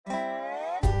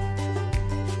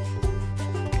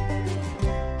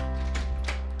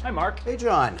Hi, Mark. Hey,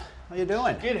 John. How you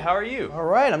doing? Good, how are you? All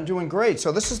right, I'm doing great.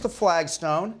 So this is the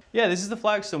Flagstone. Yeah, this is the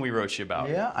Flagstone we wrote you about.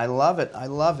 Yeah, I love it. I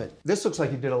love it. This looks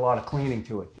like you did a lot of cleaning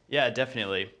to it. Yeah,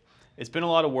 definitely. It's been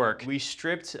a lot of work. We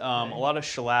stripped a lot of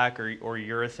shellac or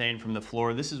urethane from the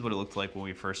floor. This is what it looked like when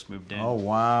we first moved in. Oh,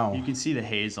 wow. You can see the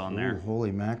haze on there. Ooh,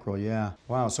 holy mackerel, yeah.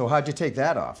 Wow, so how'd you take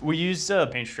that off? We used a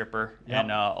paint stripper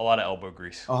and a lot of elbow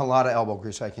grease. Oh, a lot of elbow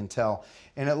grease, I can tell.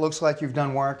 And it looks like you've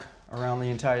done work around the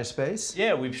entire space?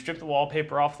 Yeah, we've stripped the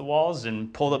wallpaper off the walls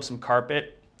and pulled up some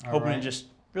carpet, hoping to just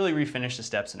really refinish the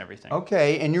steps and everything.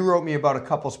 Okay, and you wrote me about a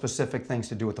couple specific things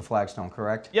to do with the Flagstone,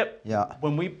 correct? Yep. Yeah.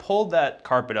 When we pulled that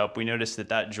carpet up, we noticed that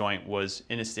that joint was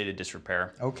in a state of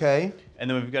disrepair. Okay. And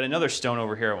then we've got another stone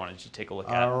over here I wanted you to take a look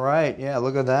at. All right, yeah,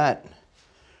 look at that.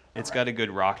 It's got a good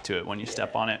rock to it when you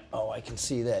step on it. Oh, I can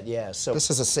see that, yeah. So this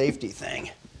is a safety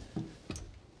thing.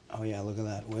 Oh yeah, look at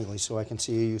that, wiggly. So I can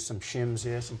see you use some shims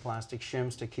here, some plastic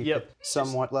shims to keep it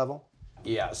somewhat level.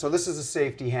 Yeah, so this is a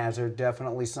safety hazard,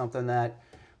 definitely something that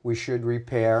we should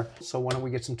repair. So why don't we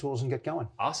get some tools and get going?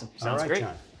 Awesome, sounds great.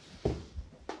 John.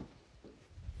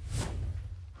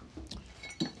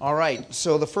 All right,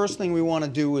 so the first thing we want to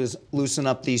do is loosen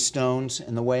up these stones,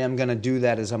 and the way I'm going to do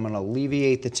that is I'm going to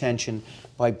alleviate the tension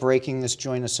by breaking this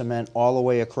joint of cement all the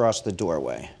way across the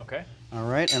doorway. Okay. All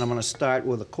right, and I'm going to start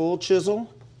with a cold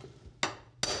chisel.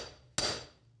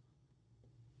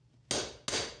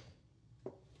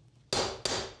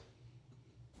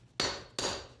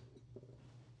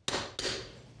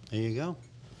 There you go.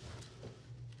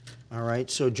 All right,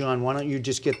 so John, why don't you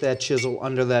just get that chisel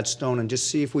under that stone and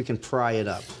just see if we can pry it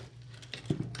up.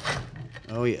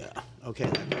 Oh yeah,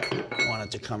 okay, I want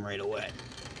it to come right away.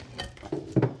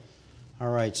 All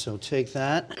right, so take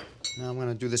that. Now I'm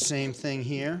gonna do the same thing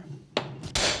here.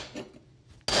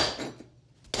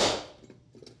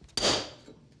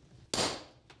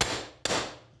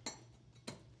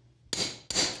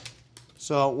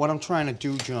 So what I'm trying to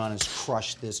do, John, is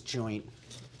crush this joint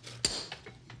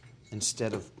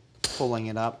instead of pulling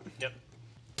it up. Yep.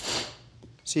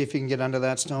 See if you can get under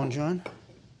that stone, John.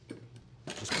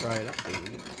 Just pry it up.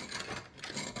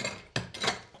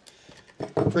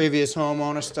 Previous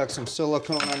homeowner stuck some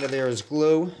silicone under there as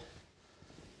glue.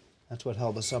 That's what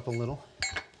held us up a little.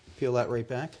 Peel that right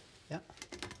back. Yeah.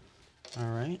 All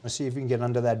right. Let's see if you can get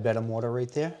under that bed of mortar right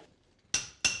there.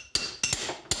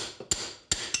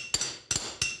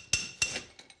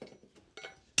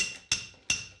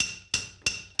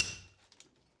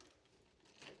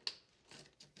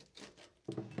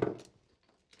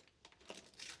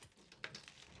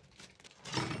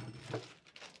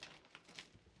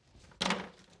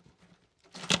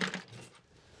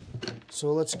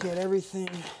 So let's get everything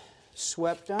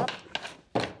swept up.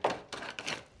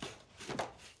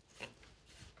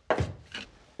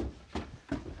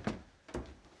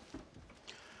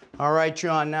 All right,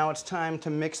 John, now it's time to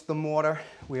mix the mortar.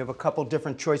 We have a couple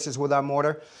different choices with our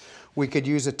mortar. We could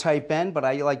use a type N, but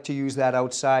I like to use that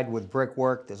outside with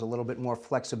brickwork. There's a little bit more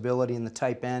flexibility in the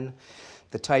type N.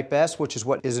 The type S, which is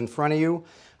what is in front of you,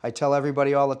 I tell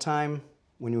everybody all the time,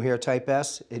 when you hear type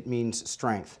S, it means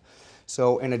strength.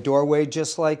 So in a doorway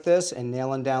just like this and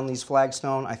nailing down these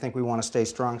Flagstone, I think we want to stay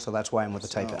strong, so that's why I'm with the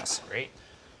type S. Great.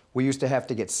 We used to have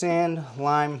to get sand,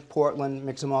 lime, Portland,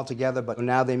 mix them all together, but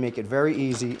now they make it very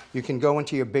easy. You can go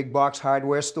into your big box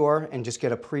hardware store and just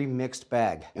get a pre-mixed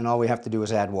bag, and all we have to do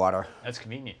is add water. That's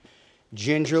convenient.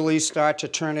 Gingerly start to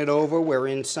turn it over. We're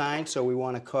inside, so we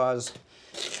want to cause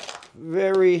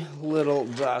very little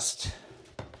dust.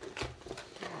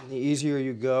 The easier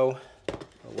you go,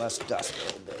 the less dust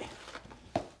there will be.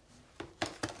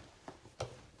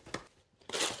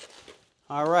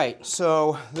 All right,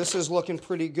 so this is looking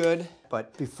pretty good,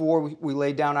 but before we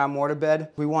lay down our mortar bed,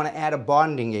 we want to add a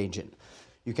bonding agent.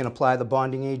 You can apply the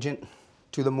bonding agent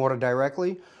to the mortar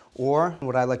directly, or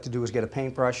what I like to do is get a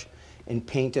paintbrush and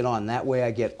paint it on. That way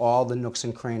I get all the nooks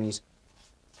and crannies.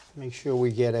 Make sure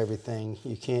we get everything.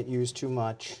 You can't use too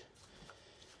much.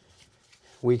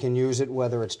 We can use it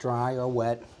whether it's dry or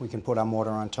wet. We can put our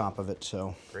mortar on top of it,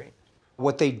 so. Great.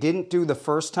 What they didn't do the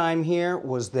first time here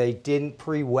was they didn't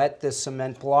pre-wet this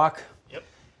cement block. Yep.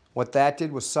 What that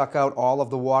did was suck out all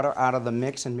of the water out of the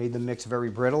mix and made the mix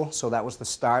very brittle. So that was the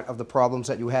start of the problems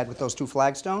that you had with those two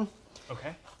Flagstone.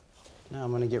 Okay. Now I'm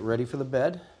going to get ready for the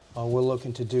bed. All we're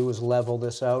looking to do is level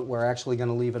this out. We're actually going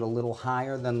to leave it a little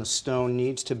higher than the stone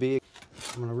needs to be.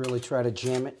 I'm going to really try to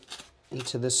jam it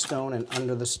into this stone and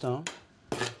under the stone.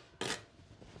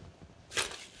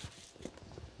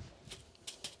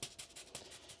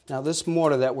 Now this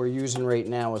mortar that we're using right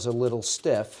now is a little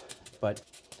stiff, but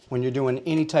when you're doing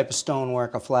any type of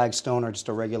stonework, a Flagstone or just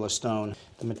a regular stone,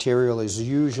 the material is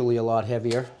usually a lot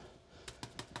heavier.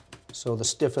 So the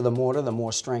stiffer the mortar, the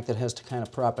more strength it has to kind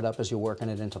of prop it up as you're working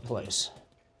it into place.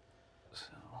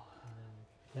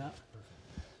 Yeah.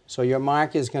 So your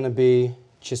mark is going to be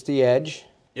just the edge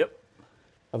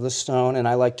of the stone, and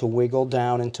I like to wiggle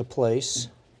down into place.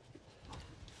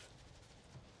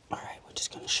 All right, we're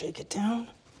just going to shake it down.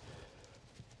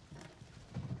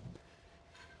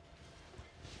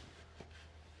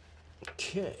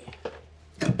 Okay.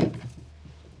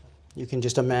 You can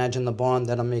just imagine the bond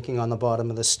that I'm making on the bottom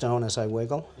of the stone as I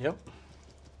wiggle. Yep.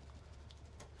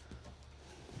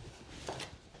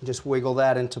 Just wiggle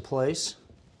that into place.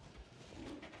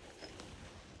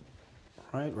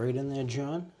 Right in there,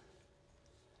 John.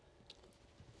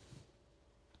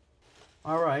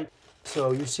 All right,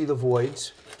 so you see the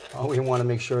voids. All we want to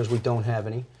make sure is we don't have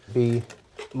any. Be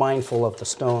mindful of the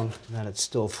stone, that it's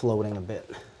still floating a bit.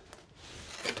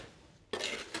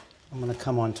 I'm going to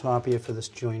come on top here for this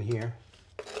joint here.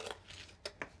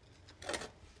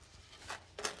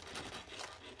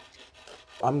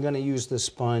 I'm going to use the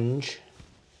sponge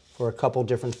for a couple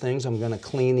different things. I'm going to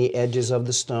clean the edges of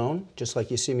the stone, just like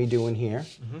you see me doing here.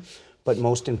 But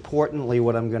most importantly,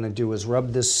 what I'm going to do is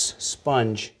rub this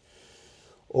sponge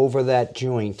over that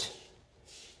joint.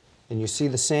 And you see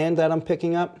the sand that I'm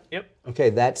picking up? Yep. Okay,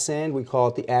 that sand, we call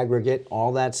it the aggregate.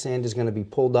 All that sand is going to be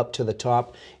pulled up to the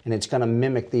top, and it's going to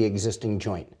mimic the existing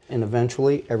joint. And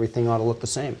eventually, everything ought to look the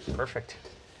same. Perfect.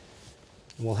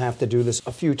 We'll have to do this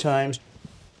a few times.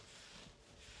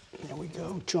 There we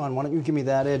go. John, why don't you give me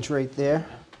that edge right there?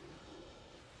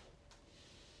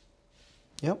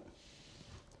 Yep.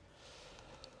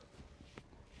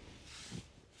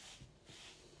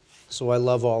 So I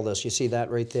love all this. You see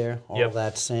that right there? All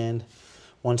that sand.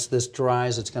 Once this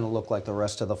dries, it's going to look like the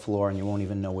rest of the floor, and you won't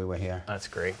even know we were here. That's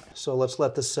great. So let's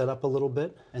let this set up a little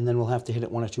bit, and then we'll have to hit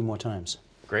it 1 or 2 more times.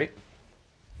 Great.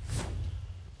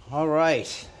 All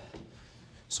right.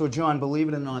 So John, believe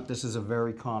it or not, this is a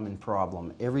very common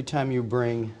problem. Every time you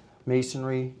bring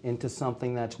masonry into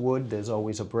something that's wood, there's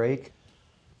always a break.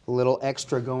 A little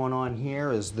extra going on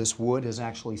here is this wood has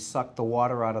actually sucked the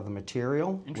water out of the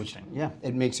material. Interesting. Which, yeah,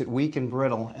 it makes it weak and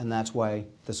brittle, and that's why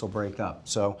this will break up.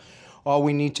 So all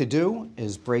we need to do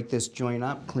is break this joint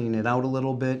up, clean it out a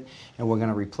little bit, and we're going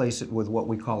to replace it with what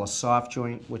we call a soft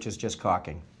joint, which is just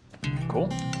caulking. Cool.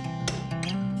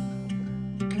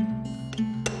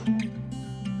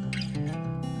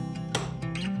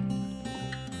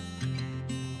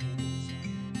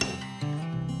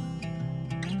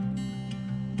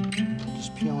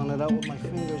 Just peeling it out with my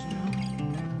fingers now.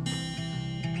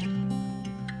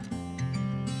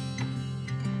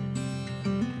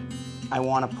 I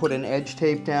want to put an edge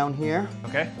tape down here.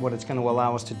 Okay. What it's going to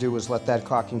allow us to do is let that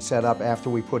caulking set up after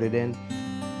we put it in.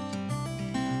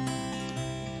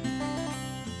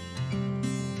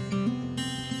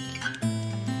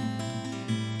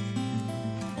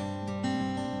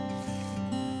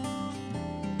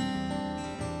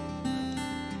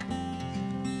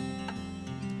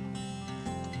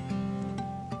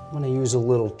 I'm going to use a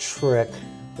little trick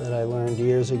that I learned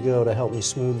years ago to help me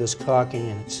smooth this caulking,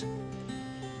 and it's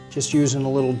just using a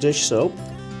little dish soap.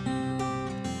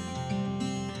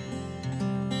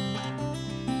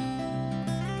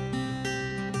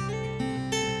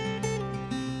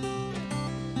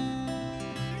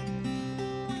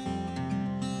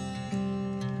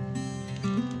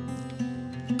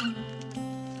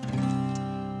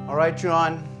 All right,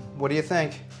 John, what do you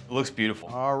think? It looks beautiful.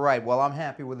 All right, well, I'm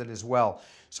happy with it as well.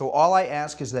 So all I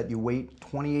ask is that you wait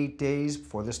 28 days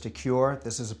for this to cure.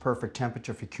 This is a perfect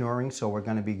temperature for curing, so we're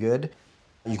going to be good.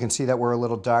 You can see that we're a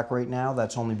little dark right now.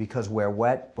 That's only because we're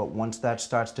wet, but once that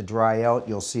starts to dry out,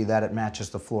 you'll see that it matches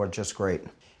the floor just great.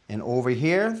 And over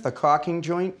here, the caulking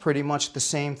joint, pretty much the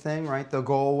same thing, right? The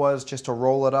goal was just to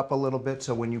roll it up a little bit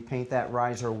so when you paint that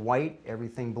riser white,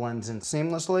 everything blends in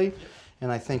seamlessly, and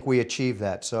I think we achieved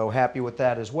that. So happy with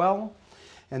that as well.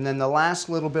 And then the last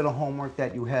little bit of homework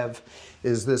that you have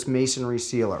is this masonry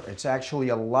sealer. It's actually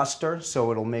a luster, so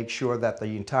it'll make sure that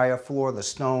the entire floor, the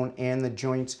stone, and the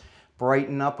joints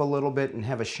brighten up a little bit and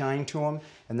have a shine to them.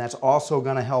 And that's also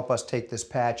going to help us take this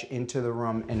patch into the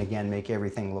room and again make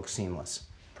everything look seamless.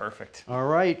 Perfect. All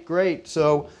right, great.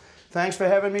 So thanks for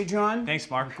having me, John. Thanks,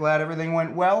 Mark. Glad everything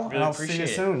went well. Really and I'll appreciate see you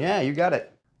it. soon. Yeah, you got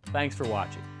it. Thanks for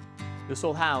watching. This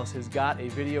Old House has got a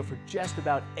video for just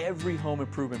about every home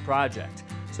improvement project,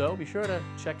 so be sure to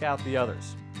check out the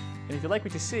others. And if you like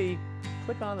what you see,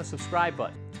 click on the subscribe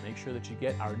button to make sure that you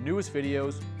get our newest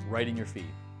videos right in your feed.